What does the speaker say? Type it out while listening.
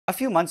A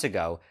few months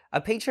ago,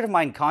 a patron of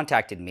mine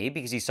contacted me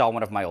because he saw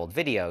one of my old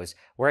videos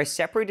where I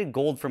separated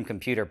gold from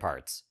computer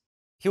parts.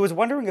 He was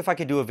wondering if I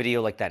could do a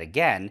video like that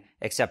again,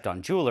 except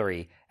on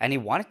jewelry, and he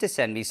wanted to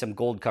send me some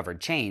gold covered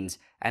chains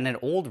and an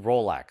old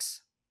Rolex.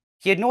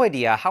 He had no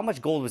idea how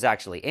much gold was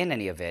actually in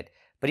any of it,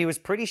 but he was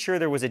pretty sure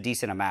there was a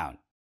decent amount.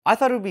 I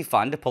thought it would be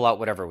fun to pull out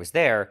whatever was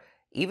there,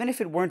 even if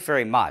it weren't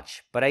very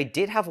much, but I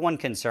did have one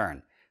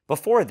concern.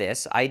 Before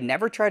this, I'd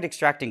never tried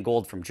extracting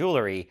gold from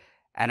jewelry,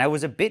 and I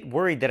was a bit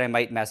worried that I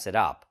might mess it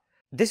up.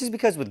 This is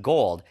because with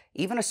gold,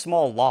 even a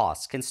small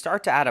loss can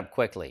start to add up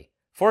quickly.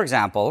 For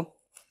example,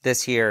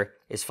 this here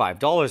is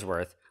 $5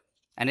 worth,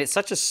 and it's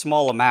such a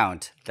small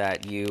amount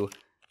that you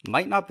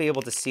might not be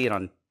able to see it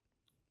on...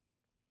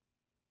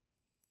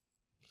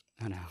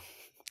 Oh no.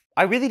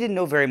 I really didn't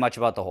know very much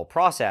about the whole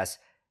process,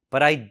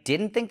 but I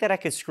didn't think that I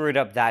could screw it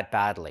up that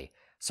badly.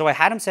 So I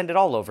had him send it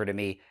all over to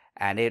me,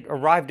 and it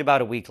arrived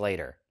about a week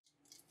later.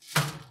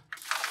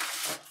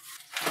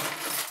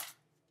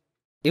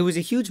 It was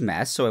a huge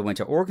mess, so I went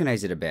to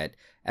organize it a bit,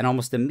 and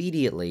almost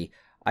immediately,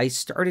 I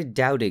started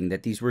doubting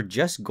that these were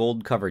just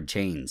gold-covered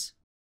chains.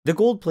 The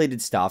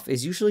gold-plated stuff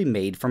is usually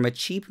made from a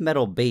cheap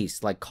metal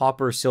base like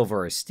copper,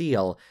 silver, or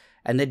steel,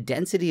 and the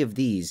density of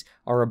these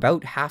are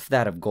about half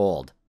that of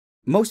gold.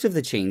 Most of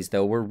the chains,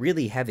 though, were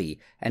really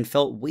heavy and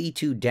felt way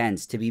too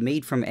dense to be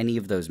made from any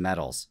of those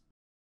metals.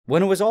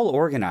 When it was all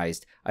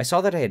organized, I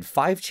saw that I had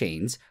 5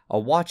 chains, a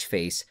watch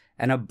face,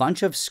 and a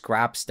bunch of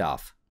scrap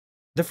stuff.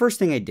 The first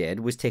thing I did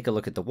was take a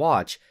look at the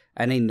watch,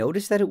 and I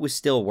noticed that it was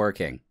still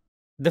working.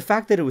 The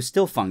fact that it was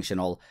still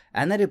functional,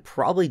 and that it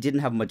probably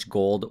didn't have much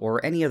gold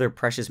or any other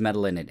precious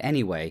metal in it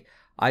anyway,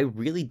 I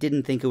really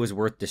didn't think it was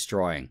worth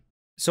destroying.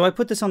 So I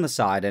put this on the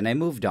side and I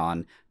moved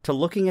on to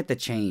looking at the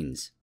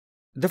chains.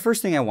 The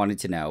first thing I wanted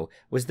to know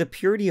was the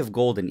purity of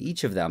gold in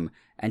each of them,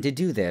 and to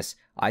do this,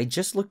 I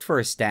just looked for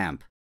a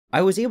stamp.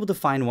 I was able to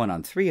find one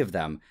on 3 of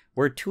them,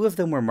 where 2 of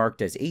them were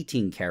marked as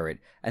 18 karat,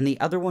 and the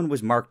other one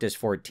was marked as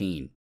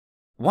 14.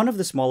 One of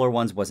the smaller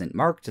ones wasn't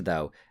marked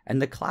though,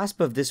 and the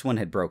clasp of this one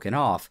had broken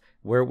off,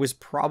 where it was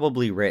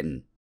probably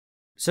written.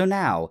 So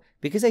now,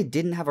 because I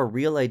didn't have a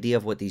real idea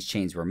of what these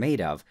chains were made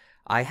of,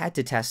 I had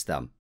to test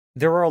them.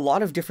 There are a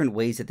lot of different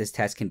ways that this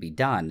test can be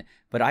done,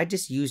 but I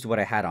just used what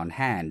I had on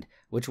hand,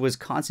 which was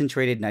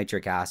concentrated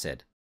nitric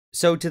acid.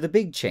 So to the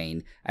big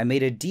chain, I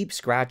made a deep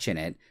scratch in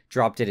it,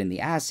 dropped it in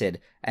the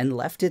acid, and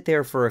left it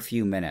there for a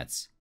few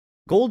minutes.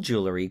 Gold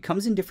jewelry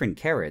comes in different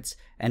carats,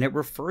 and it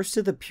refers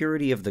to the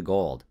purity of the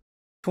gold.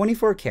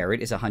 24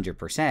 karat is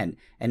 100%,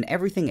 and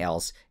everything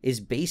else is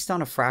based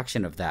on a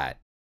fraction of that.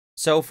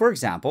 So for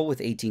example,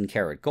 with 18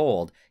 karat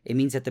gold, it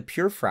means that the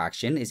pure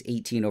fraction is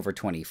 18 over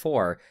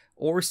 24,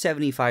 or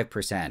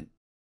 75%.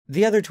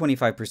 The other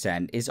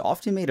 25% is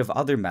often made of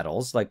other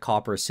metals like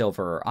copper,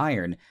 silver, or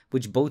iron,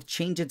 which both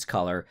change its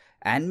color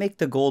and make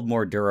the gold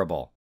more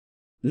durable.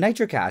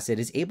 Nitric acid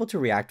is able to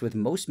react with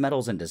most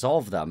metals and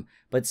dissolve them,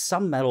 but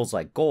some metals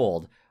like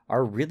gold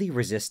are really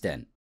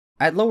resistant.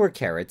 At lower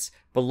carats,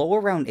 below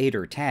around 8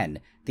 or 10,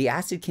 the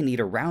acid can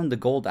eat around the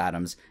gold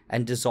atoms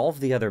and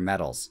dissolve the other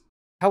metals.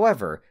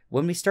 However,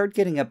 when we start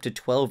getting up to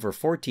 12 or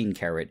 14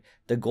 karat,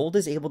 the gold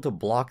is able to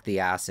block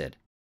the acid.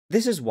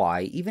 This is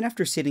why, even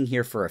after sitting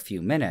here for a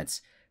few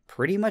minutes,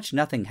 pretty much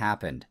nothing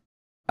happened.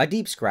 A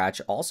deep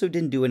scratch also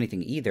didn't do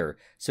anything either,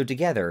 so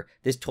together,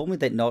 this told me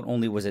that not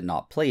only was it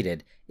not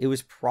plated, it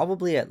was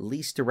probably at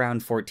least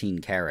around 14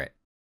 karat.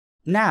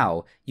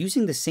 Now,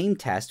 using the same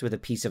test with a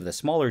piece of the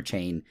smaller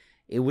chain,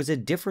 it was a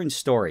different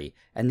story,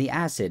 and the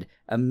acid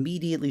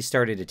immediately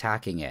started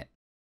attacking it.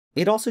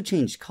 It also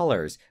changed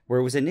colors, where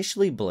it was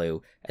initially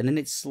blue, and then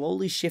it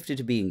slowly shifted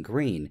to being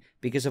green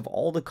because of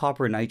all the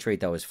copper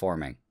nitrate that was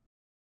forming.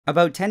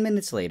 About 10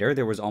 minutes later,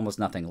 there was almost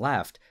nothing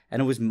left, and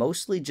it was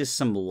mostly just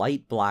some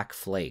light black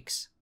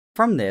flakes.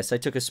 From this, I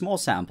took a small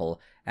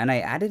sample, and I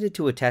added it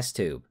to a test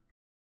tube.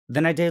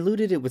 Then I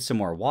diluted it with some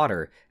more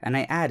water, and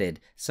I added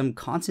some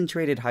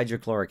concentrated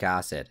hydrochloric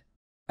acid.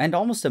 And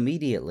almost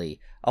immediately,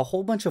 a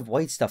whole bunch of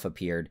white stuff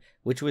appeared,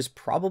 which was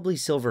probably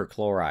silver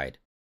chloride.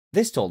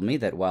 This told me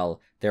that,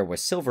 well, there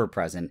was silver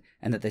present,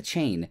 and that the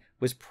chain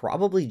was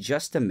probably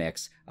just a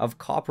mix of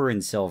copper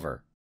and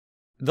silver.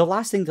 The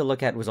last thing to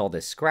look at was all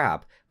this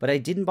scrap, but I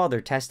didn't bother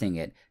testing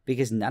it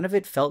because none of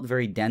it felt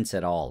very dense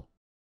at all.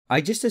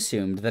 I just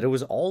assumed that it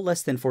was all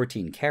less than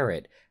 14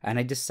 karat, and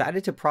I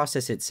decided to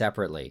process it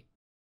separately.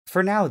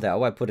 For now,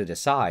 though, I put it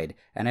aside,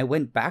 and I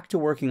went back to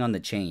working on the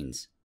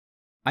chains.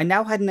 I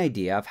now had an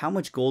idea of how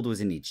much gold was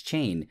in each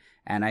chain,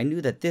 and I knew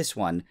that this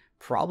one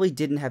probably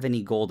didn't have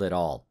any gold at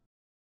all.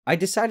 I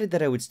decided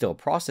that I would still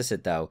process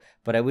it though,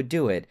 but I would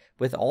do it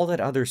with all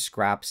that other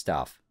scrap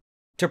stuff.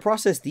 To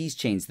process these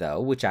chains though,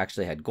 which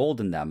actually had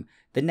gold in them,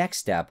 the next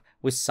step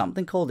was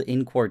something called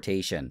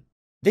inquartation.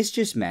 This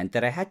just meant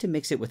that I had to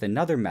mix it with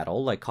another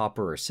metal like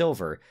copper or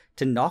silver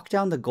to knock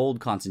down the gold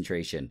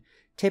concentration.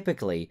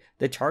 Typically,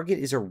 the target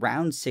is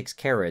around 6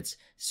 carats,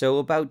 so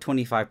about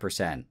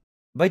 25%.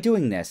 By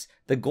doing this,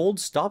 the gold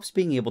stops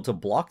being able to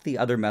block the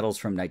other metals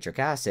from nitric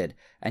acid,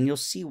 and you'll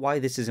see why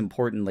this is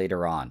important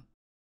later on.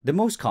 The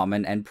most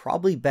common and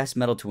probably best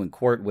metal to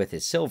inquart with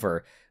is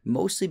silver,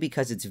 mostly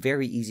because it's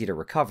very easy to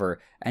recover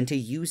and to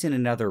use in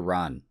another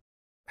run.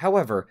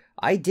 However,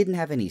 I didn't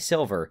have any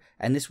silver,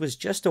 and this was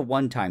just a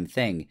one-time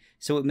thing,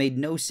 so it made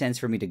no sense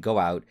for me to go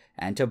out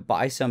and to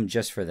buy some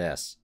just for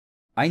this.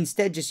 I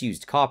instead just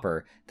used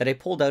copper that I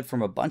pulled out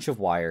from a bunch of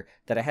wire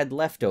that I had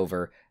left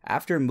over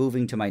after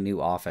moving to my new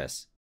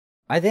office.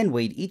 I then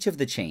weighed each of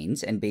the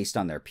chains, and based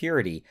on their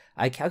purity,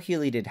 I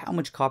calculated how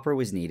much copper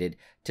was needed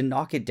to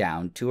knock it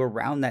down to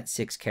around that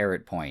 6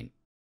 carat point.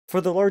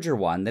 For the larger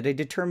one that I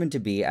determined to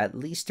be at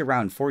least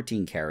around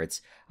 14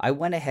 carats, I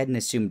went ahead and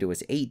assumed it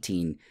was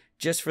 18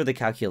 just for the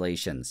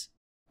calculations.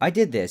 I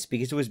did this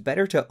because it was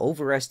better to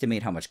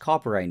overestimate how much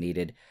copper I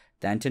needed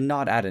than to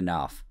not add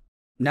enough.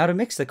 Now to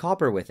mix the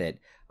copper with it,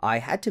 I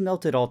had to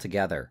melt it all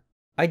together.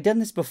 I'd done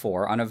this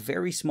before on a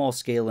very small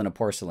scale in a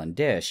porcelain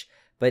dish,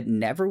 but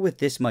never with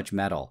this much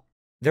metal.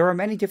 There are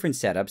many different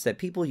setups that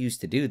people use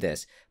to do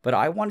this, but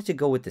I wanted to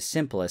go with the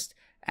simplest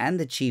and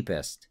the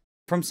cheapest.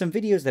 From some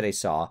videos that I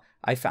saw,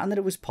 I found that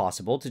it was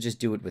possible to just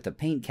do it with a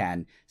paint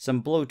can,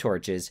 some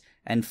blowtorches,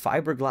 and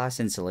fiberglass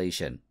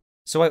insulation.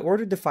 So I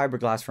ordered the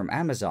fiberglass from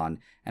Amazon,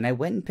 and I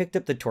went and picked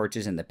up the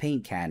torches and the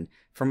paint can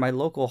from my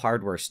local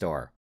hardware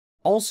store.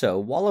 Also,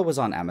 while I was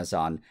on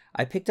Amazon,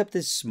 I picked up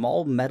this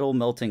small metal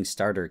melting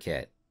starter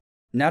kit.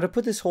 Now to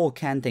put this whole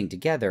can thing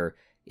together,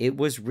 it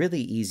was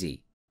really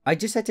easy. I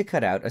just had to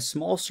cut out a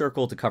small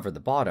circle to cover the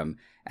bottom,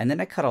 and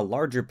then I cut a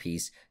larger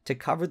piece to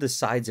cover the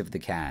sides of the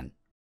can.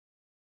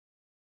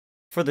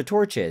 For the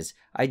torches,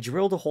 I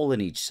drilled a hole in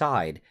each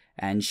side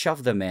and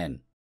shoved them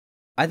in.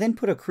 I then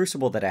put a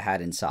crucible that I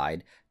had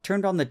inside,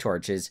 turned on the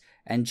torches,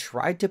 and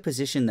tried to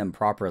position them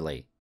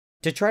properly.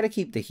 To try to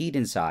keep the heat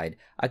inside,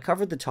 I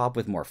covered the top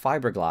with more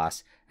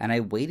fiberglass, and I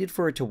waited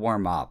for it to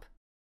warm up.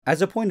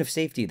 As a point of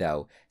safety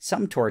though,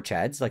 some torch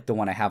heads, like the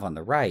one I have on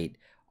the right,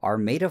 are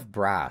made of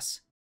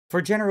brass.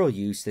 For general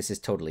use, this is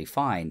totally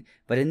fine,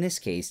 but in this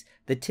case,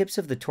 the tips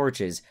of the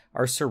torches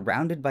are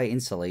surrounded by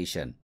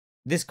insulation.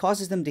 This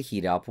causes them to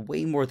heat up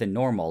way more than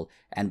normal,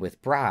 and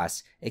with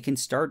brass, it can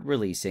start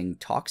releasing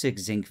toxic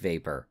zinc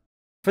vapor.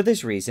 For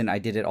this reason, I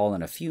did it all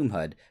in a fume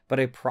hood, but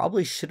I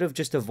probably should have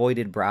just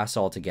avoided brass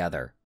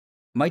altogether.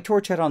 My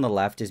torch head on the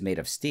left is made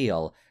of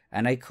steel,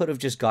 and I could have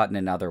just gotten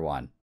another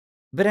one.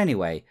 But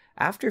anyway,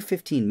 after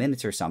 15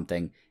 minutes or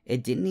something,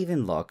 it didn't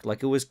even look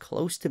like it was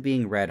close to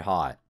being red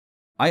hot.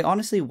 I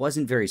honestly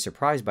wasn't very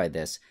surprised by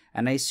this,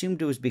 and I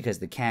assumed it was because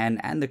the can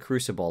and the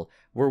crucible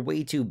were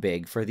way too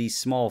big for these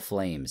small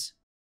flames.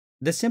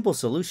 The simple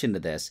solution to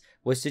this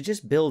was to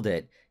just build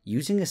it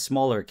using a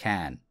smaller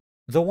can.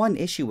 The one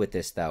issue with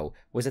this though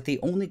was that the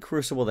only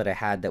crucible that I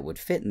had that would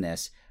fit in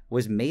this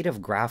was made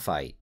of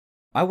graphite.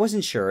 I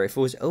wasn't sure if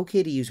it was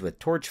okay to use with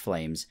torch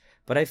flames,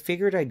 but I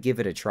figured I'd give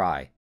it a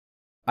try.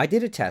 I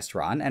did a test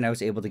run and I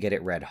was able to get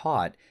it red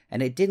hot,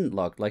 and it didn't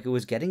look like it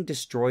was getting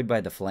destroyed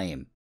by the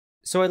flame.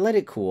 So I let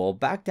it cool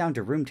back down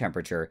to room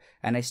temperature,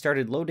 and I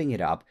started loading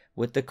it up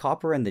with the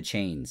copper and the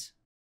chains.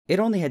 It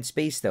only had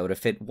space though to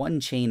fit one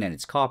chain and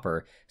its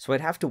copper, so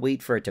I'd have to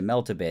wait for it to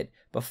melt a bit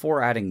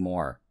before adding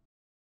more.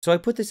 So I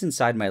put this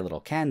inside my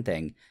little can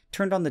thing,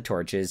 turned on the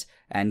torches,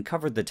 and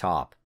covered the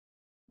top.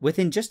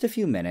 Within just a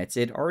few minutes,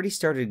 it already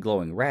started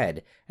glowing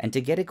red, and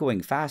to get it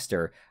going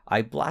faster,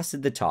 I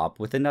blasted the top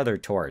with another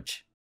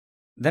torch.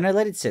 Then I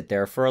let it sit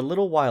there for a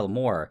little while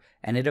more,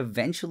 and it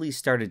eventually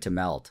started to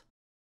melt.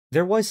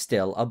 There was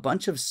still a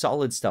bunch of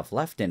solid stuff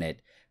left in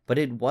it, but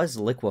it was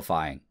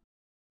liquefying.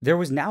 There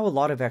was now a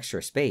lot of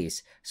extra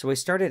space, so I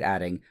started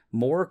adding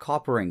more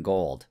copper and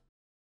gold.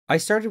 I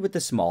started with the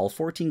small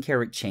 14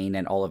 karat chain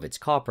and all of its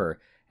copper,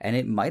 and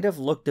it might have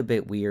looked a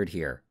bit weird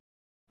here.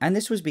 And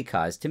this was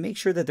because, to make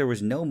sure that there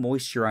was no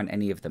moisture on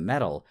any of the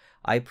metal,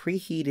 I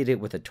preheated it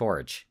with a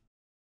torch.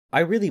 I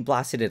really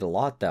blasted it a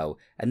lot though,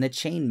 and the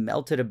chain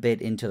melted a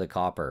bit into the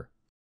copper.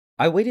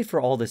 I waited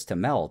for all this to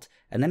melt,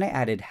 and then I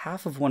added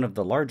half of one of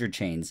the larger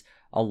chains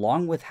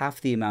along with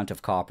half the amount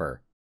of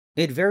copper.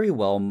 It very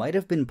well might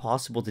have been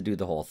possible to do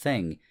the whole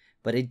thing,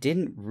 but it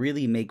didn't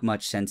really make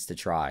much sense to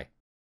try.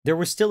 There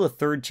was still a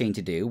third chain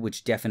to do,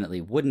 which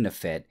definitely wouldn't have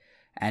fit,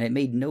 and it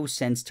made no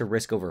sense to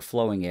risk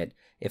overflowing it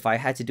if I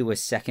had to do a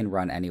second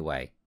run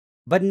anyway.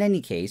 But in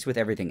any case, with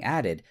everything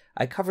added,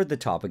 I covered the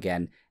top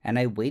again, and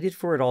I waited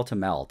for it all to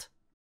melt.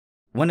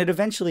 When it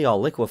eventually all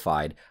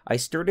liquefied, I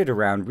stirred it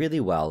around really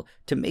well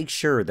to make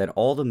sure that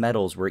all the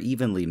metals were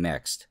evenly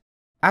mixed.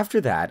 After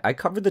that, I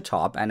covered the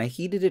top and I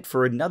heated it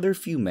for another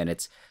few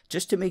minutes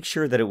just to make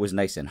sure that it was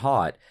nice and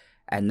hot,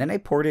 and then I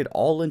poured it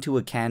all into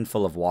a can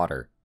full of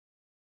water.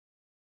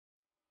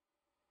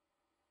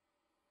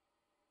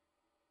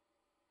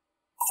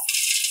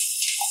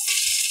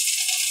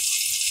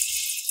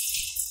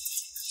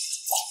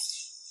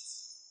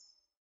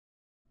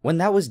 When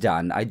that was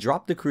done, I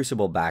dropped the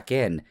crucible back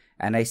in,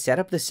 and I set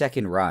up the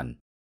second run.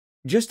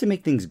 Just to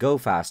make things go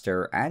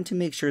faster, and to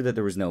make sure that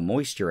there was no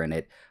moisture in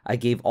it, I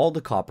gave all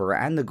the copper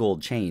and the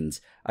gold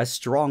chains a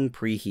strong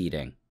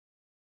preheating.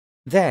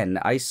 Then,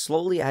 I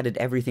slowly added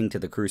everything to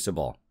the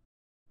crucible.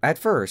 At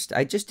first,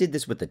 I just did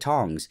this with the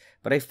tongs,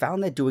 but I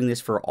found that doing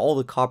this for all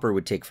the copper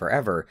would take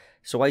forever,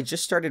 so I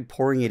just started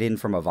pouring it in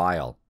from a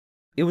vial.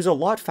 It was a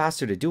lot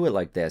faster to do it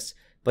like this,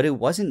 but it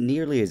wasn't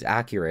nearly as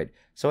accurate,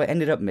 so I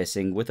ended up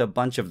missing with a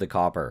bunch of the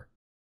copper.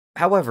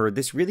 However,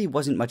 this really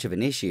wasn't much of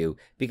an issue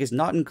because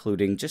not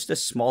including just a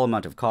small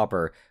amount of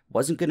copper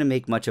wasn't going to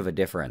make much of a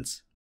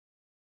difference.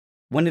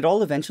 When it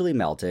all eventually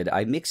melted,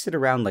 I mixed it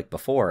around like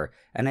before,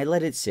 and I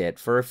let it sit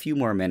for a few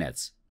more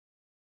minutes.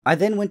 I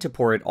then went to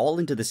pour it all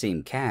into the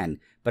same can,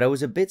 but I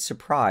was a bit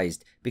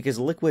surprised because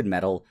liquid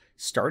metal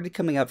started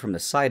coming out from the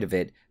side of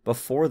it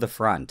before the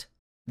front.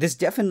 This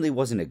definitely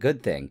wasn't a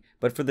good thing,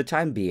 but for the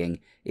time being,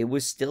 it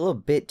was still a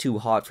bit too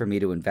hot for me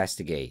to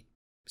investigate.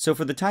 So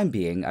for the time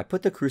being, I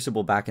put the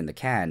crucible back in the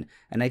can,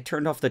 and I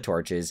turned off the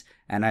torches,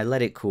 and I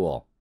let it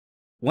cool.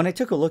 When I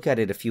took a look at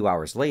it a few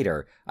hours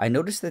later, I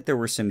noticed that there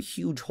were some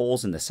huge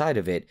holes in the side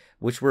of it,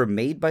 which were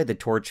made by the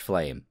torch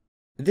flame.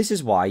 This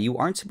is why you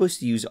aren't supposed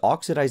to use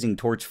oxidizing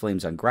torch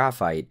flames on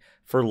graphite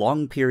for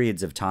long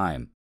periods of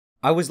time.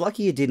 I was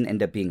lucky it didn't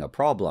end up being a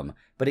problem,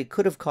 but it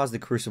could have caused the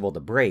crucible to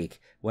break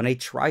when I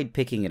tried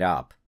picking it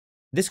up.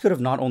 This could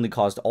have not only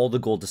caused all the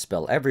gold to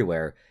spill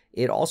everywhere,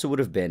 it also would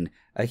have been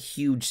a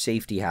huge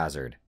safety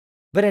hazard.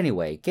 But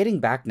anyway, getting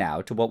back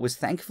now to what was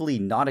thankfully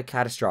not a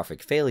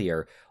catastrophic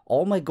failure,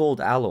 all my gold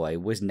alloy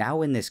was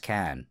now in this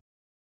can.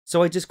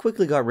 So I just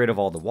quickly got rid of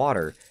all the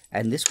water,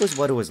 and this was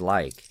what it was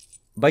like.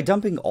 By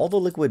dumping all the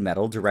liquid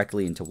metal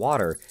directly into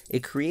water,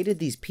 it created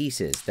these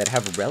pieces that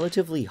have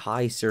relatively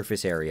high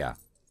surface area.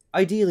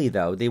 Ideally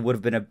though, they would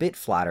have been a bit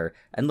flatter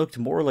and looked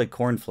more like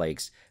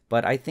cornflakes,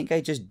 but I think I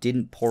just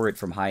didn't pour it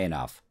from high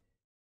enough.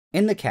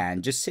 In the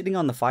can, just sitting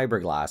on the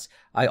fiberglass,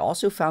 I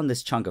also found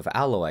this chunk of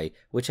alloy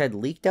which had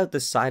leaked out the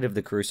side of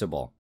the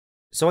crucible.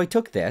 So I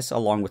took this,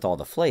 along with all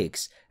the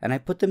flakes, and I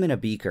put them in a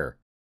beaker.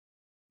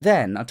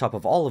 Then, on top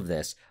of all of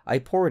this, I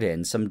poured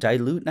in some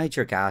dilute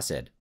nitric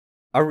acid.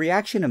 A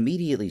reaction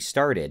immediately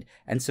started,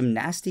 and some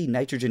nasty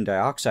nitrogen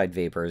dioxide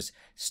vapors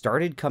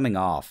started coming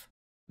off.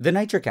 The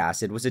nitric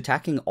acid was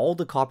attacking all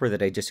the copper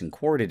that I just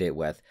quartered it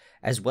with,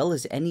 as well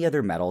as any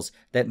other metals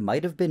that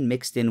might have been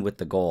mixed in with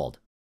the gold.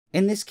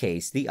 In this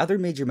case, the other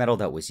major metal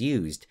that was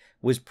used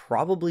was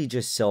probably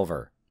just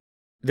silver.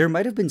 There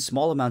might have been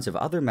small amounts of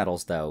other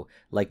metals though,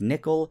 like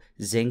nickel,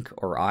 zinc,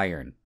 or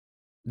iron.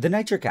 The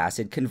nitric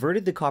acid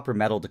converted the copper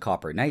metal to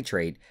copper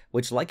nitrate,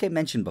 which, like I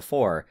mentioned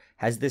before,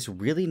 has this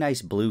really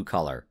nice blue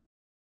color.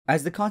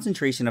 As the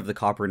concentration of the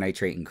copper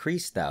nitrate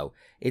increased though,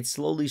 it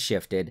slowly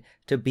shifted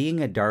to being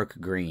a dark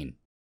green.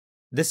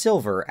 The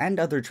silver and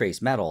other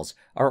trace metals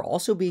are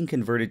also being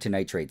converted to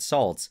nitrate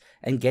salts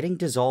and getting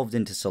dissolved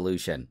into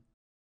solution.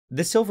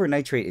 The silver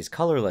nitrate is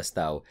colorless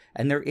though,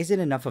 and there isn't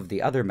enough of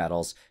the other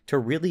metals to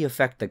really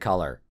affect the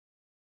color.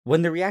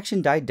 When the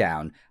reaction died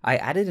down, I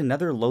added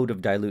another load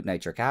of dilute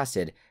nitric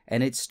acid,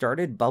 and it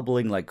started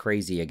bubbling like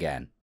crazy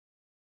again.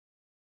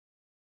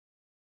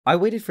 I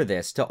waited for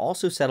this to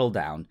also settle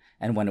down,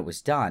 and when it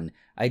was done,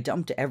 I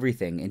dumped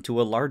everything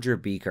into a larger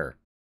beaker.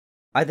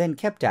 I then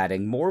kept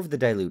adding more of the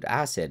dilute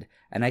acid,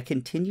 and I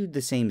continued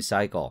the same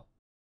cycle.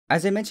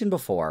 As I mentioned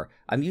before,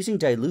 I'm using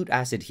dilute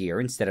acid here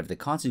instead of the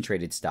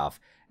concentrated stuff,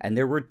 and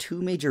there were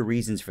two major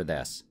reasons for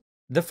this.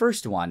 The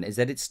first one is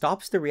that it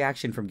stops the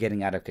reaction from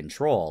getting out of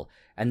control,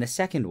 and the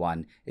second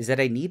one is that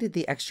I needed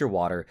the extra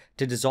water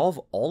to dissolve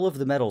all of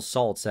the metal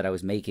salts that I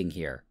was making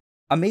here.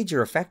 A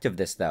major effect of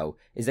this though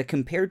is that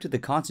compared to the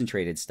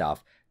concentrated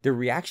stuff, the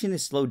reaction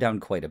is slowed down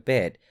quite a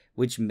bit,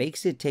 which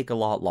makes it take a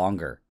lot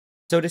longer.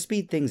 So to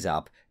speed things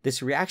up,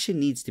 this reaction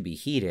needs to be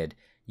heated,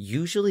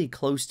 usually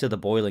close to the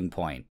boiling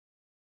point.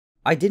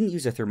 I didn't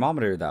use a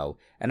thermometer though,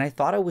 and I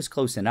thought I was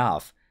close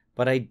enough,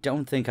 but I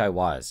don't think I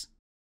was.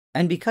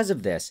 And because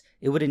of this,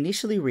 it would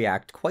initially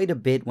react quite a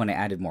bit when I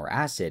added more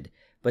acid,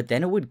 but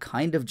then it would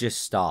kind of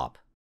just stop.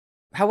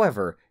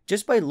 However,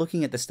 just by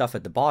looking at the stuff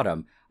at the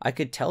bottom, I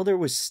could tell there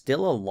was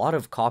still a lot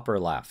of copper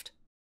left.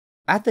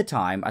 At the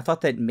time, I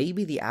thought that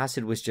maybe the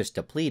acid was just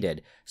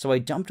depleted, so I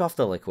dumped off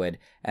the liquid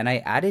and I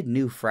added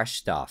new fresh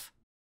stuff.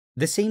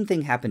 The same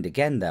thing happened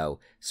again though,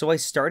 so I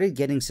started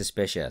getting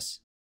suspicious.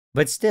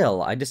 But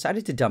still, I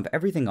decided to dump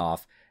everything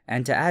off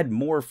and to add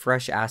more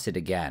fresh acid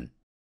again.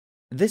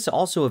 This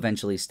also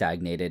eventually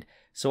stagnated,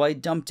 so I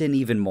dumped in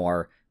even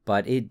more,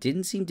 but it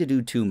didn't seem to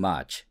do too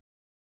much.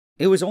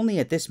 It was only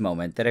at this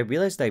moment that I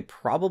realized I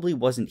probably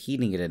wasn't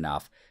heating it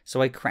enough,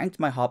 so I cranked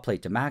my hot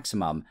plate to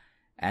maximum,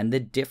 and the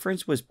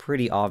difference was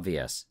pretty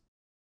obvious.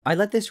 I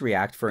let this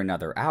react for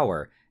another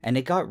hour, and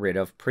it got rid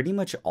of pretty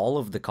much all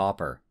of the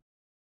copper.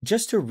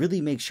 Just to really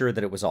make sure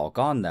that it was all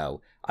gone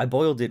though, I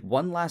boiled it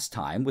one last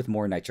time with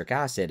more nitric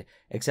acid,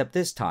 except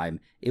this time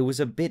it was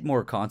a bit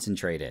more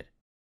concentrated.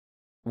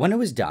 When it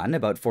was done,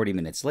 about 40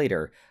 minutes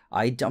later,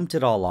 I dumped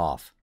it all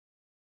off.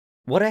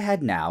 What I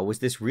had now was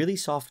this really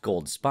soft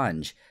gold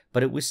sponge,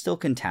 but it was still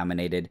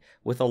contaminated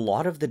with a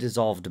lot of the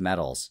dissolved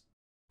metals.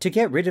 To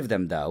get rid of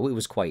them though, it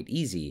was quite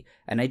easy,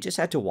 and I just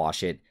had to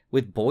wash it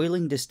with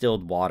boiling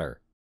distilled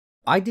water.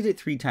 I did it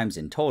 3 times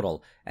in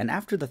total, and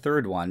after the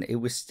third one, it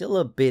was still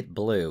a bit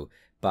blue,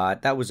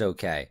 but that was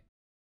okay.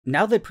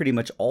 Now that pretty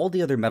much all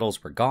the other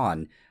metals were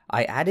gone,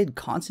 I added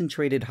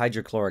concentrated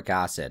hydrochloric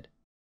acid.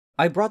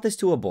 I brought this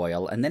to a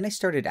boil and then I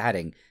started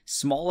adding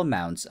small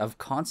amounts of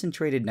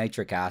concentrated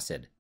nitric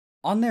acid.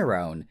 On their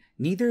own,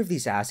 neither of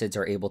these acids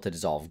are able to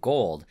dissolve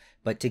gold,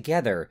 but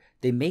together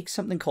they make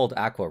something called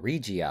aqua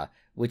regia,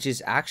 which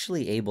is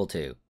actually able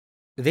to.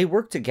 They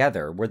work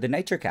together where the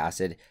nitric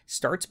acid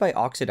starts by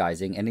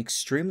oxidizing an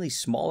extremely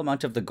small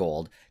amount of the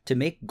gold to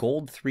make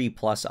gold 3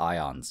 plus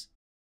ions.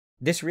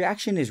 This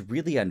reaction is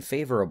really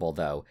unfavorable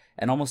though,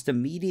 and almost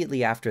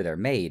immediately after they're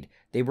made,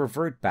 they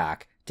revert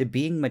back to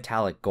being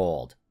metallic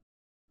gold.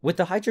 With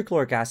the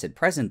hydrochloric acid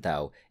present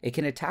though, it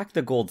can attack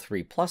the gold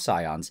 3 plus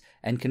ions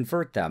and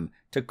convert them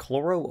to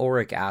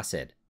chloroauric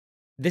acid.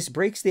 This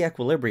breaks the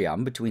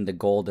equilibrium between the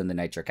gold and the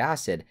nitric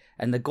acid,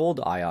 and the gold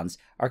ions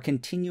are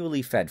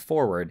continually fed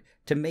forward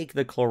to make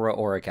the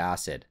chloroauric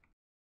acid.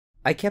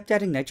 I kept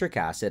adding nitric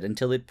acid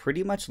until it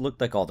pretty much looked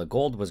like all the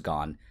gold was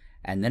gone,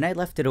 and then I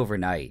left it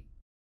overnight.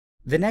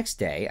 The next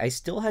day, I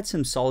still had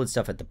some solid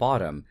stuff at the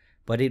bottom,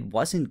 but it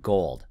wasn't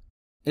gold.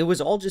 It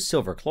was all just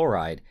silver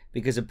chloride,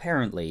 because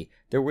apparently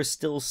there was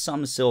still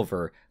some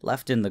silver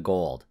left in the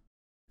gold.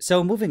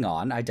 So moving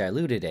on, I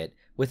diluted it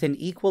with an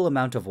equal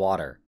amount of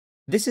water.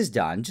 This is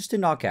done just to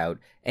knock out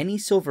any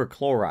silver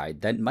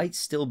chloride that might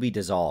still be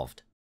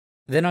dissolved.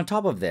 Then on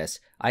top of this,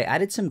 I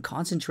added some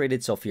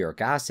concentrated sulfuric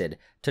acid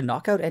to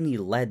knock out any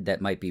lead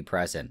that might be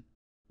present.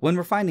 When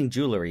refining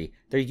jewelry,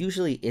 there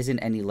usually isn't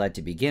any lead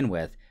to begin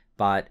with,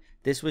 but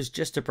this was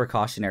just a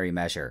precautionary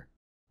measure.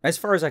 As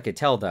far as I could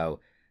tell though,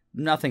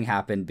 nothing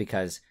happened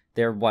because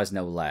there was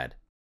no lead.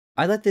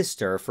 I let this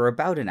stir for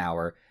about an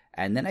hour,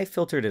 and then I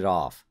filtered it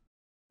off.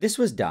 This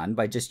was done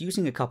by just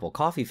using a couple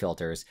coffee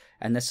filters,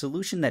 and the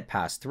solution that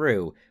passed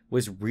through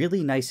was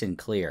really nice and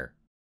clear.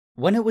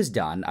 When it was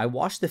done, I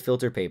washed the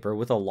filter paper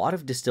with a lot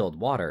of distilled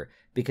water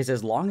because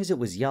as long as it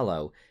was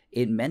yellow,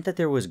 it meant that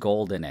there was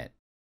gold in it.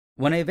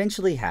 When I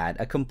eventually had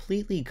a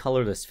completely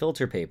colorless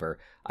filter paper,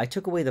 I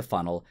took away the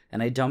funnel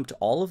and I dumped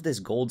all of this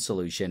gold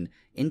solution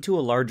into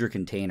a larger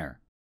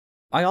container.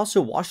 I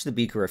also washed the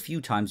beaker a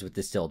few times with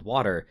distilled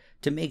water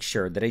to make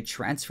sure that I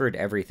transferred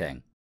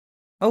everything.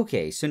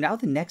 Okay, so now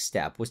the next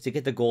step was to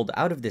get the gold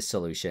out of this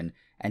solution,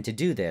 and to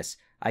do this,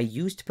 I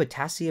used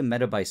potassium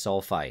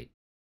metabisulfite.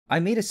 I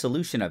made a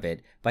solution of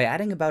it by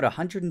adding about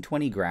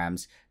 120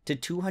 grams to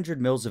 200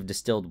 mils of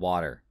distilled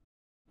water.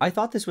 I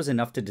thought this was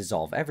enough to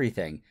dissolve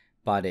everything,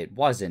 but it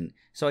wasn't,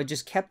 so I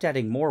just kept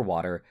adding more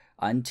water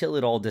until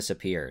it all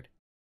disappeared.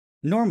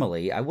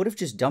 Normally, I would have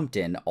just dumped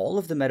in all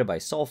of the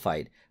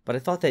metabisulfite, but I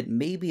thought that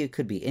maybe it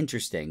could be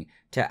interesting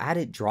to add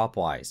it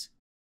dropwise.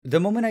 The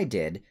moment I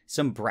did,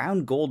 some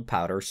brown gold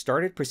powder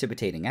started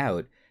precipitating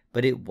out,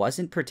 but it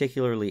wasn't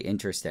particularly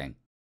interesting.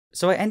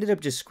 So I ended up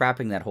just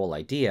scrapping that whole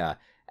idea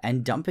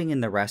and dumping in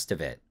the rest of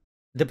it.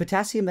 The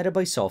potassium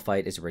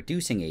metabisulfite is a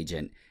reducing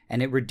agent,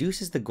 and it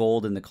reduces the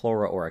gold in the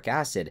chloroauric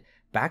acid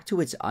back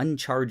to its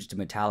uncharged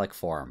metallic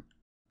form.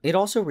 It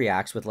also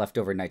reacts with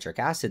leftover nitric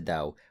acid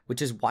though,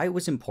 which is why it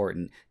was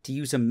important to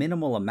use a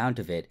minimal amount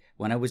of it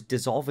when I was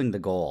dissolving the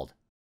gold.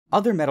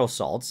 Other metal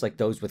salts, like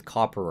those with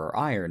copper or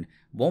iron,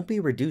 won't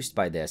be reduced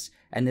by this,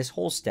 and this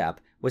whole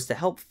step was to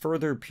help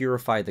further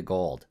purify the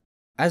gold.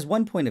 As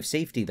one point of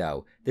safety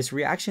though, this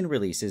reaction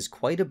releases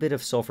quite a bit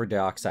of sulfur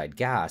dioxide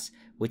gas,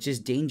 which is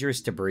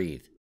dangerous to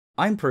breathe.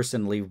 I'm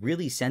personally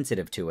really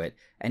sensitive to it,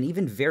 and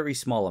even very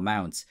small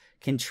amounts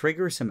can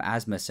trigger some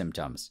asthma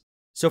symptoms.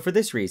 So for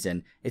this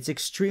reason, it's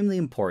extremely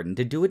important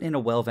to do it in a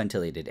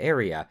well-ventilated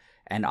area,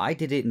 and I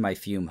did it in my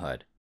fume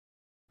hood.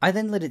 I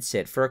then let it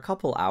sit for a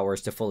couple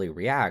hours to fully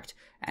react,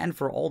 and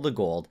for all the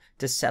gold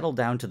to settle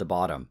down to the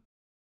bottom.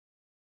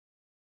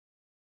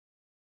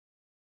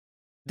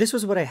 This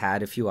was what I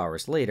had a few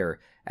hours later,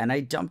 and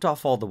I dumped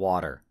off all the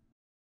water.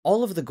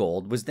 All of the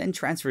gold was then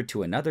transferred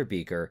to another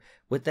beaker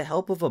with the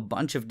help of a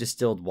bunch of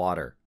distilled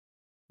water.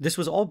 This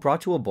was all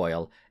brought to a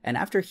boil, and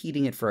after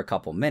heating it for a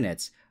couple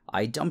minutes,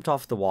 I dumped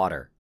off the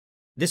water.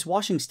 This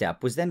washing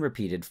step was then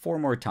repeated 4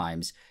 more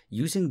times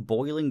using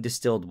boiling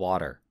distilled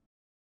water.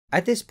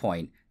 At this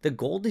point, the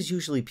gold is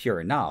usually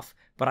pure enough,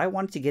 but I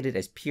wanted to get it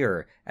as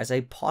pure as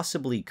I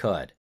possibly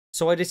could.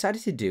 So I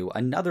decided to do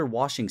another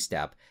washing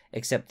step,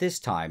 except this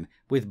time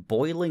with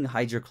boiling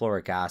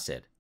hydrochloric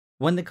acid.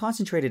 When the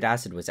concentrated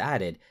acid was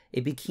added,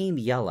 it became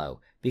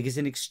yellow because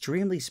an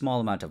extremely small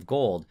amount of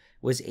gold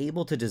was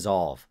able to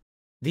dissolve.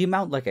 The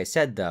amount, like I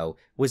said though,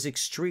 was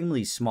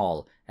extremely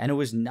small, and it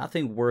was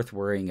nothing worth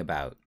worrying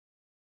about.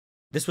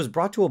 This was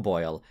brought to a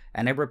boil,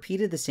 and I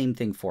repeated the same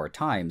thing 4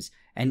 times,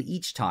 and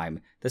each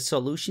time, the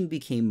solution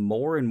became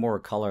more and more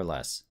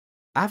colorless.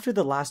 After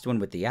the last one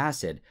with the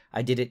acid,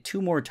 I did it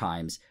 2 more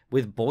times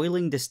with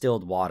boiling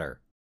distilled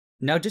water.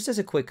 Now just as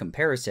a quick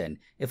comparison,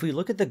 if we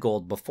look at the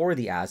gold before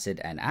the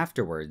acid and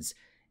afterwards,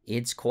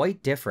 it's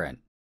quite different.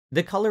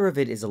 The color of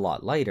it is a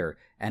lot lighter,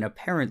 and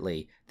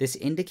apparently, this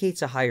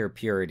indicates a higher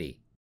purity.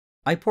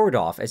 I poured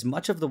off as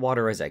much of the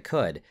water as I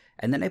could,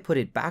 and then I put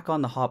it back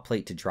on the hot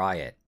plate to dry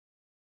it.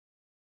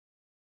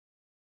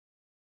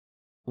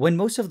 When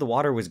most of the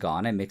water was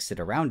gone, I mixed it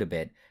around a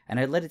bit, and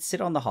I let it sit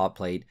on the hot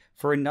plate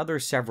for another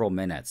several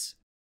minutes.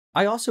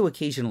 I also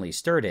occasionally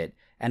stirred it,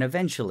 and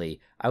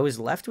eventually, I was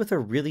left with a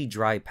really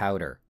dry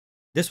powder.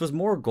 This was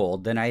more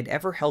gold than I had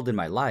ever held in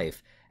my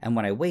life, and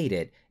when I weighed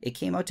it, it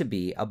came out to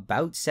be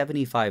about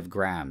 75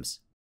 grams.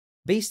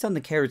 Based on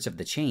the carats of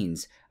the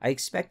chains, I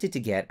expected to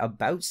get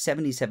about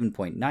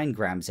 77.9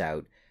 grams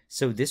out,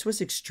 so this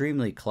was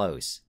extremely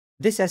close.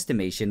 This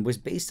estimation was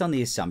based on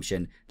the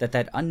assumption that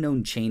that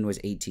unknown chain was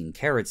 18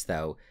 carats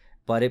though,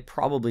 but it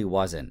probably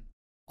wasn't.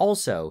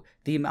 Also,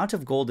 the amount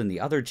of gold in the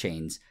other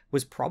chains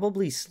was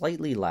probably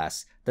slightly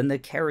less than the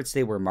carats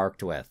they were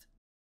marked with.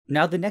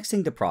 Now the next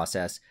thing to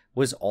process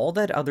was all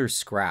that other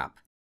scrap.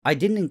 I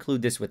didn't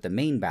include this with the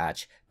main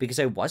batch because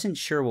I wasn't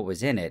sure what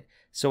was in it,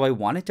 so I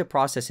wanted to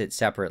process it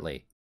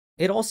separately.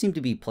 It all seemed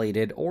to be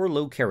plated or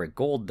low carat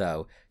gold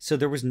though, so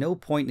there was no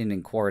point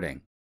in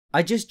quarting.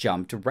 I just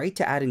jumped right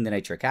to adding the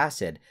nitric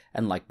acid,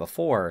 and like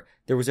before,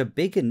 there was a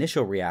big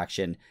initial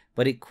reaction,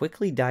 but it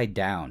quickly died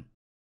down.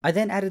 I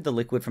then added the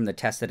liquid from the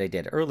test that I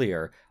did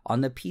earlier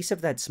on the piece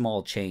of that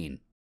small chain.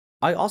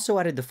 I also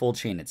added the full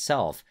chain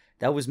itself,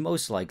 that was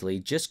most likely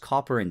just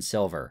copper and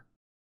silver.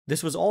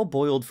 This was all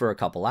boiled for a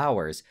couple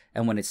hours,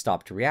 and when it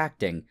stopped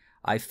reacting,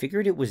 I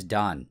figured it was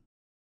done.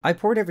 I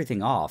poured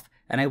everything off,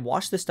 and I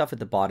washed the stuff at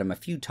the bottom a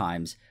few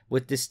times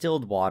with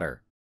distilled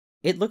water.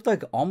 It looked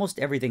like almost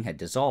everything had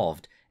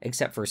dissolved,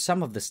 except for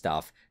some of the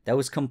stuff that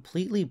was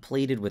completely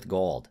plated with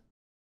gold.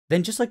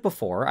 Then just like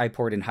before, I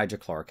poured in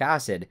hydrochloric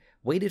acid,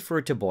 waited for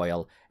it to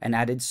boil, and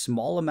added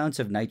small amounts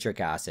of nitric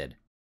acid.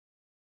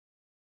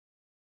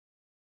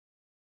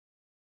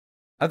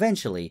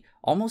 Eventually,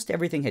 almost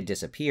everything had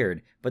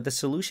disappeared, but the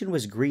solution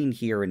was green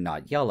here and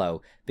not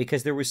yellow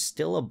because there was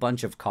still a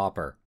bunch of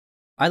copper.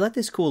 I let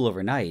this cool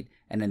overnight,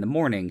 and in the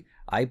morning,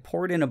 I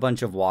poured in a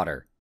bunch of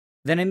water.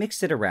 Then I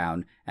mixed it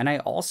around, and I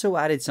also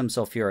added some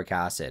sulfuric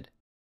acid.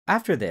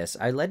 After this,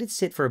 I let it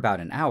sit for about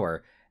an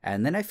hour,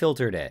 and then I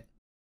filtered it.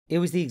 It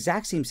was the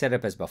exact same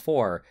setup as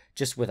before,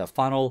 just with a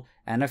funnel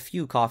and a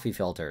few coffee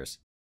filters.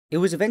 It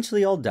was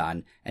eventually all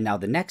done, and now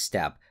the next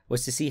step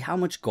was to see how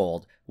much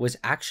gold was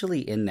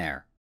actually in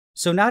there.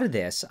 So now to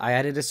this, I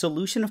added a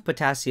solution of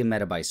potassium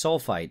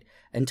metabisulfite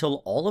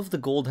until all of the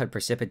gold had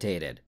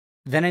precipitated.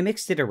 Then I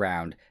mixed it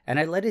around, and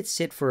I let it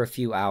sit for a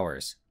few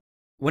hours.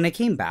 When I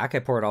came back, I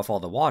poured off all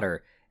the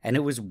water, and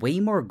it was way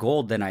more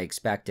gold than I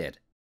expected.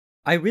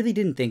 I really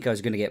didn't think I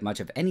was going to get much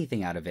of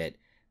anything out of it,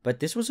 but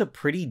this was a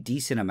pretty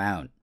decent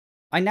amount.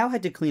 I now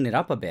had to clean it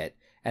up a bit,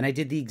 and I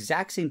did the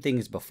exact same thing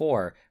as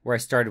before, where I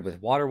started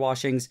with water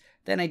washings,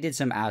 then I did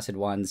some acid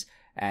ones,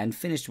 and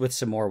finished with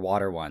some more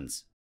water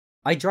ones.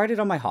 I dried it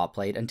on my hot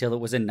plate until it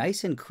was a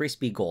nice and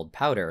crispy gold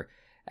powder,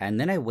 and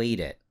then I weighed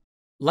it.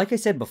 Like I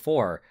said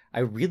before, I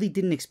really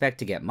didn't expect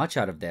to get much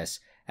out of this,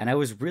 and I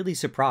was really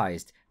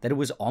surprised that it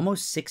was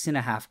almost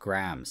 6.5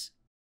 grams.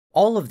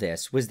 All of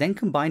this was then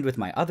combined with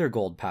my other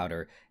gold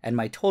powder, and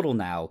my total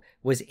now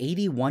was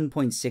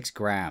 81.6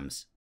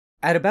 grams.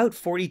 At about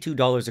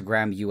 $42 a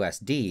gram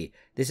USD,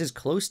 this is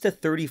close to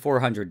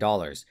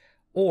 $3,400,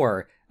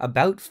 or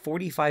about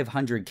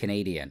 4,500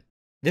 Canadian.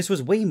 This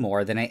was way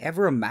more than I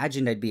ever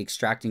imagined I'd be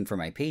extracting from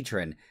my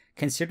patron,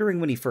 considering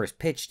when he first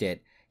pitched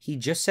it, he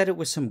just said it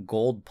was some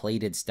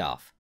gold-plated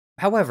stuff.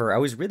 However, I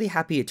was really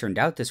happy it turned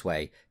out this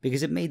way,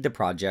 because it made the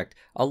project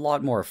a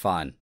lot more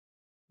fun.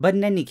 But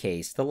in any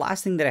case, the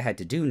last thing that I had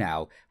to do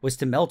now was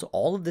to melt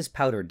all of this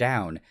powder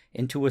down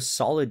into a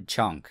solid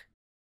chunk.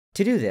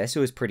 To do this, it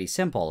was pretty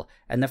simple,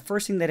 and the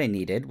first thing that I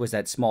needed was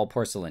that small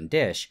porcelain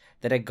dish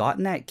that I got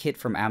in that kit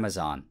from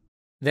Amazon.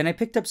 Then I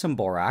picked up some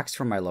borax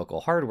from my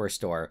local hardware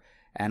store,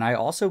 and I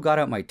also got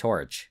out my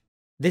torch.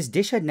 This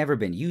dish had never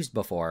been used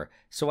before,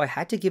 so I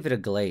had to give it a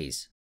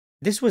glaze.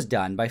 This was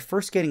done by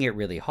first getting it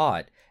really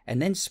hot,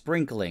 and then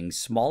sprinkling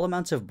small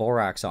amounts of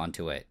borax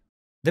onto it.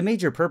 The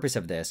major purpose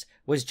of this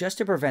was just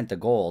to prevent the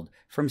gold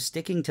from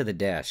sticking to the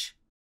dish.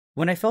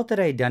 When I felt that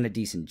I had done a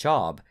decent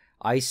job,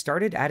 I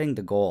started adding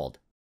the gold.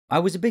 I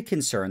was a bit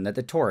concerned that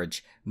the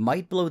torch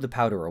might blow the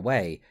powder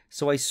away,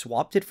 so I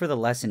swapped it for the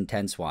less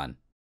intense one.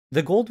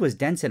 The gold was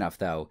dense enough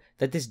though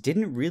that this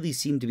didn't really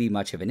seem to be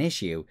much of an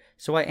issue,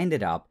 so I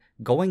ended up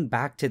going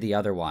back to the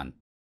other one.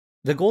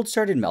 The gold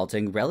started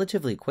melting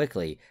relatively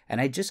quickly,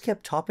 and I just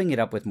kept topping it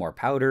up with more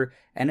powder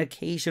and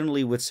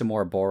occasionally with some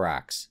more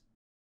borax.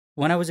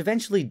 When I was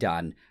eventually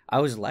done, I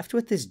was left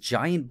with this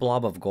giant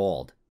blob of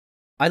gold.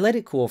 I let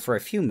it cool for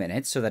a few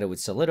minutes so that it would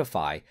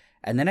solidify,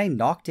 and then I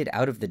knocked it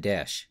out of the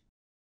dish.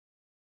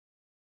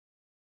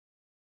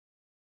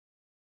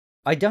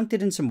 I dunked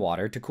it in some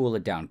water to cool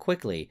it down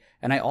quickly,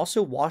 and I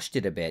also washed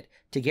it a bit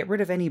to get rid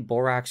of any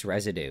borax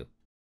residue.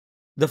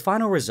 The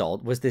final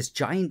result was this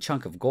giant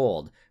chunk of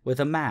gold with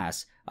a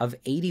mass of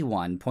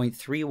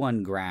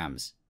 81.31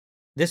 grams.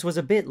 This was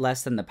a bit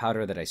less than the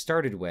powder that I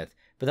started with,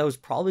 but that was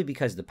probably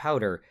because the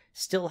powder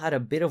still had a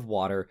bit of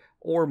water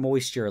or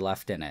moisture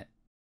left in it.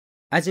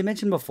 As I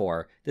mentioned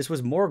before, this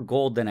was more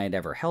gold than I'd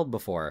ever held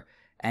before,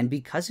 and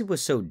because it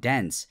was so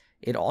dense,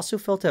 it also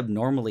felt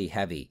abnormally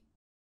heavy.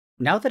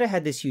 Now that I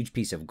had this huge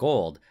piece of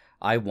gold,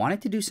 I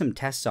wanted to do some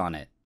tests on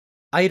it.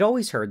 I had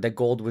always heard that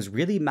gold was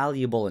really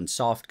malleable and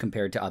soft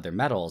compared to other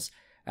metals,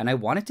 and I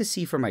wanted to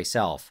see for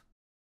myself.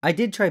 I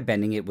did try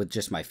bending it with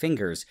just my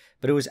fingers,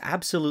 but it was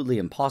absolutely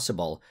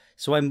impossible,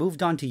 so I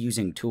moved on to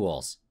using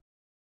tools.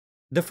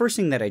 The first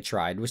thing that I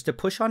tried was to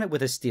push on it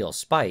with a steel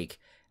spike,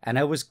 and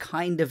I was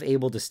kind of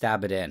able to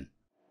stab it in.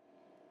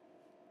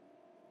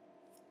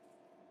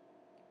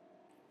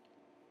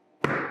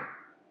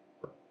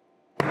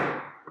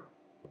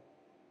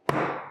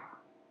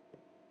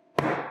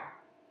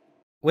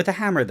 With a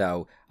hammer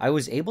though, I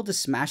was able to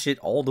smash it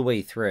all the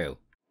way through.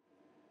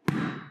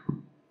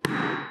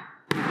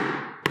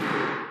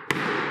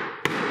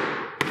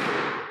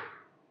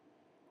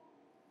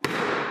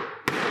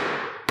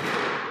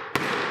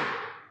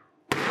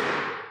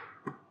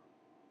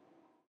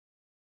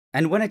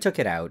 And when I took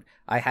it out,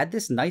 I had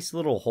this nice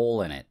little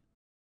hole in it.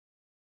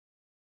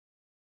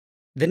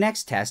 The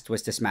next test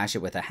was to smash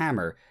it with a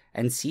hammer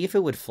and see if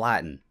it would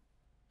flatten.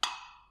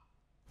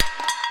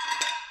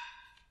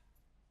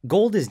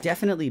 Gold is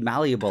definitely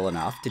malleable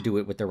enough to do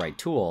it with the right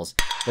tools,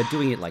 but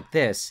doing it like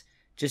this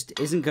just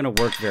isn't going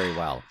to work very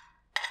well.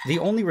 The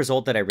only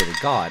result that I really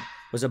got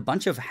was a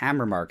bunch of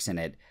hammer marks in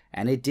it,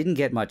 and it didn't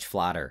get much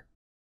flatter.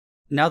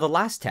 Now the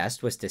last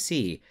test was to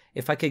see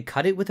if I could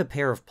cut it with a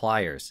pair of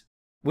pliers.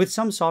 With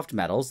some soft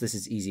metals this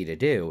is easy to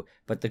do,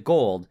 but the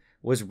gold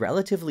was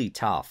relatively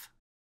tough.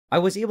 I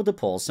was able to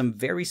pull some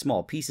very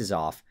small pieces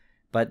off,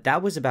 but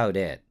that was about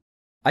it.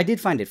 I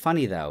did find it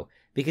funny though,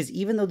 because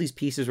even though these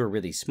pieces were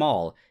really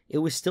small, it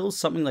was still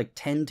something like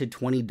 $10 to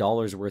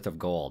 $20 worth of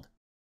gold.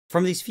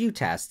 From these few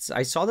tests,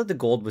 I saw that the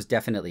gold was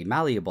definitely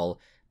malleable,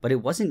 but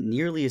it wasn't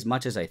nearly as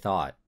much as I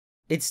thought.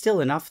 It's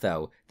still enough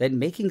though, that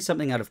making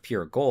something out of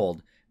pure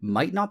gold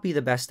might not be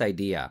the best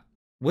idea.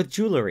 With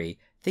jewelry,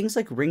 things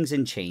like rings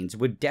and chains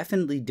would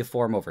definitely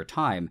deform over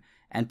time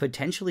and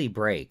potentially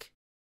break.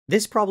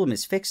 This problem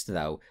is fixed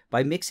though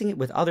by mixing it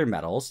with other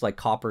metals like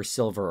copper,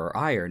 silver, or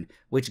iron,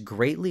 which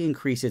greatly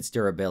increase its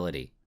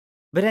durability.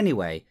 But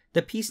anyway,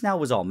 the piece now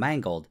was all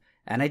mangled,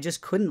 and I just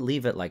couldn't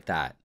leave it like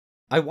that.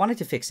 I wanted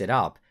to fix it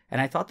up,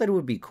 and I thought that it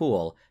would be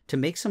cool to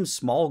make some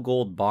small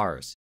gold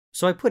bars.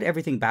 So I put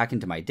everything back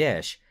into my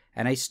dish,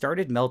 and I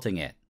started melting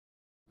it.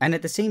 And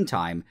at the same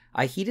time,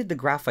 I heated the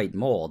graphite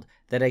mold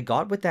that I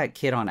got with that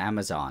kit on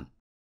Amazon.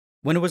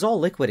 When it was all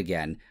liquid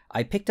again,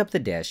 I picked up the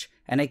dish,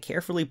 and I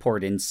carefully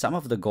poured in some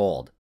of the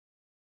gold.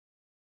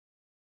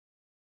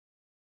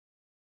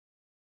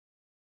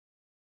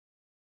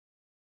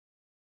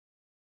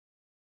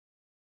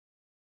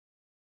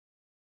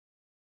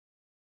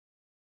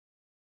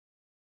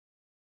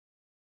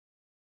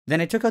 Then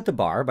I took out the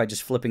bar by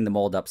just flipping the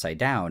mold upside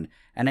down,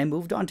 and I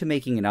moved on to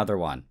making another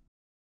one.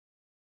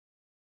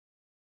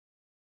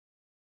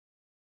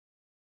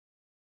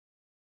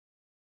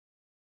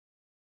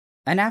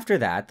 And after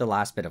that, the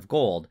last bit of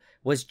gold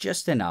was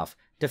just enough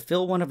to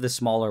fill one of the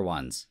smaller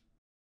ones.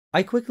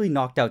 I quickly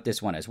knocked out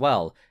this one as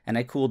well, and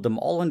I cooled them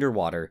all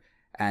underwater,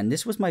 and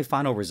this was my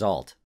final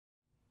result.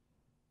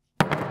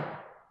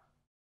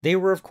 They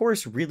were of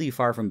course really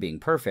far from being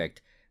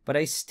perfect, but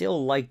I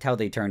still liked how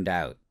they turned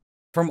out.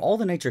 From all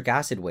the nitric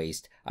acid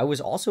waste, I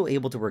was also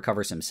able to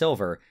recover some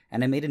silver,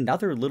 and I made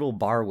another little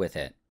bar with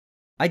it.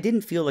 I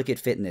didn't feel like it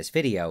fit in this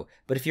video,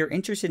 but if you're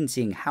interested in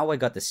seeing how I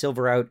got the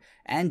silver out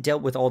and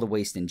dealt with all the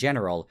waste in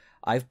general,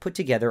 I've put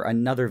together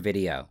another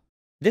video.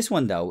 This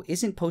one though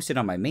isn't posted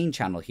on my main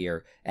channel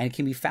here, and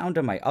can be found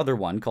on my other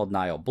one called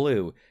Nile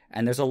Blue,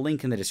 and there's a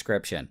link in the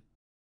description.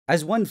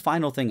 As one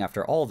final thing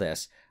after all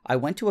this, I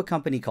went to a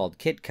company called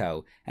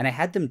Kitco, and I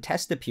had them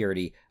test the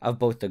purity of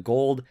both the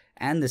gold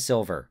and the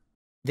silver.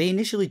 They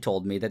initially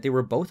told me that they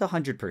were both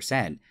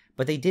 100%,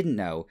 but they didn't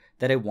know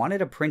that I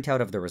wanted a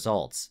printout of the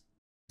results.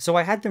 So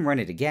I had them run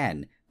it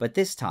again, but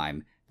this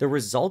time, the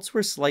results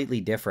were slightly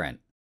different.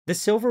 The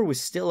silver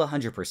was still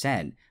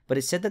 100%, but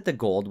it said that the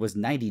gold was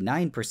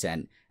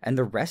 99% and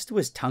the rest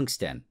was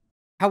tungsten.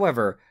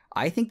 However,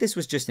 I think this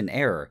was just an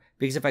error,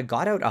 because if I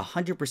got out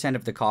 100%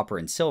 of the copper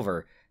and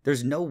silver,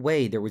 there's no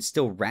way there would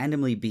still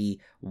randomly be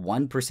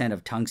 1%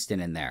 of tungsten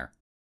in there.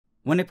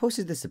 When I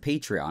posted this to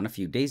Patreon a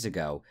few days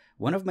ago,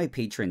 one of my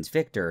patrons,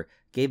 Victor,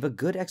 gave a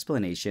good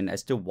explanation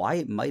as to why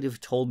it might have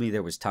told me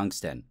there was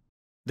tungsten.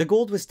 The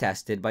gold was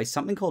tested by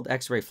something called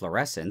X-ray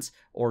fluorescence,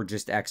 or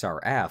just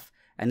XRF,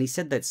 and he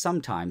said that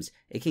sometimes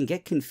it can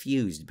get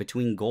confused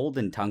between gold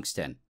and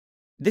tungsten.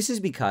 This is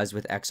because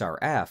with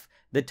XRF,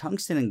 the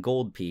tungsten and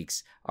gold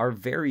peaks are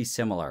very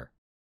similar.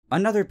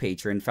 Another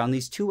patron found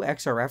these two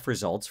XRF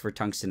results for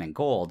tungsten and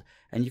gold,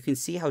 and you can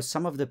see how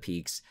some of the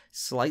peaks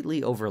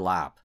slightly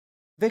overlap.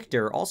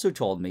 Victor also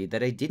told me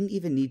that I didn't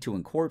even need to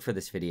uncord for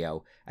this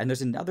video, and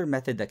there's another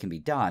method that can be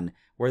done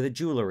where the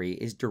jewelry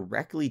is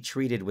directly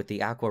treated with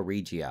the aqua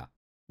regia.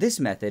 This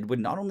method would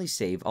not only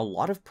save a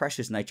lot of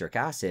precious nitric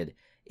acid,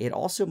 it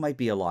also might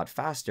be a lot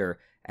faster,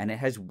 and it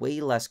has way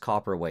less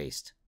copper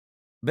waste.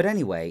 But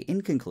anyway,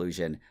 in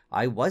conclusion,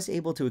 I was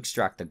able to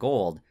extract the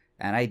gold,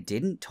 and I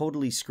didn't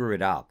totally screw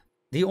it up.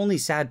 The only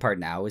sad part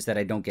now is that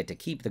I don't get to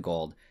keep the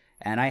gold,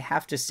 and I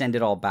have to send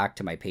it all back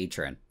to my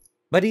patron.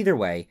 But either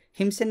way,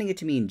 him sending it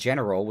to me in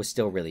general was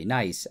still really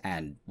nice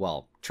and,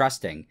 well,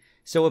 trusting,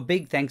 so a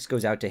big thanks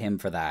goes out to him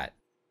for that.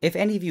 If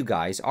any of you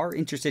guys are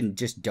interested in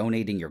just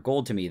donating your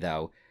gold to me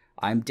though,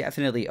 I'm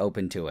definitely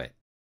open to it.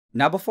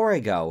 Now before I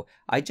go,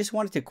 I just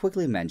wanted to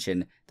quickly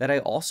mention that I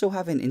also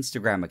have an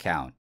Instagram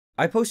account.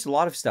 I post a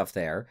lot of stuff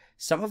there,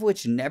 some of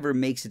which never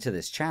makes it to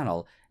this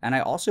channel, and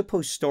I also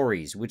post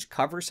stories which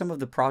cover some of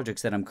the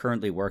projects that I'm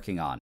currently working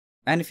on.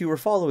 And if you were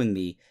following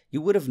me,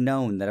 you would have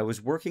known that I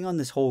was working on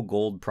this whole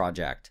gold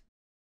project.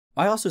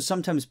 I also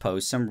sometimes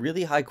post some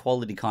really high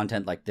quality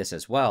content like this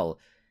as well,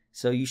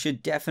 so you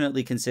should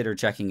definitely consider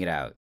checking it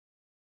out.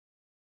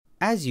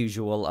 As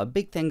usual, a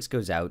big thanks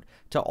goes out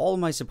to all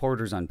my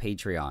supporters on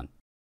Patreon.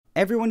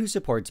 Everyone who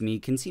supports me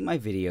can see my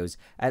videos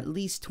at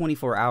least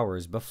 24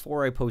 hours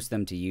before I post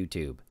them to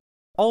YouTube.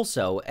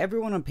 Also,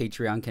 everyone on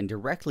Patreon can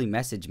directly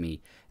message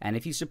me, and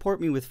if you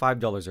support me with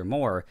 $5 or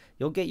more,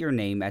 you'll get your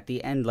name at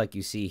the end like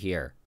you see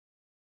here.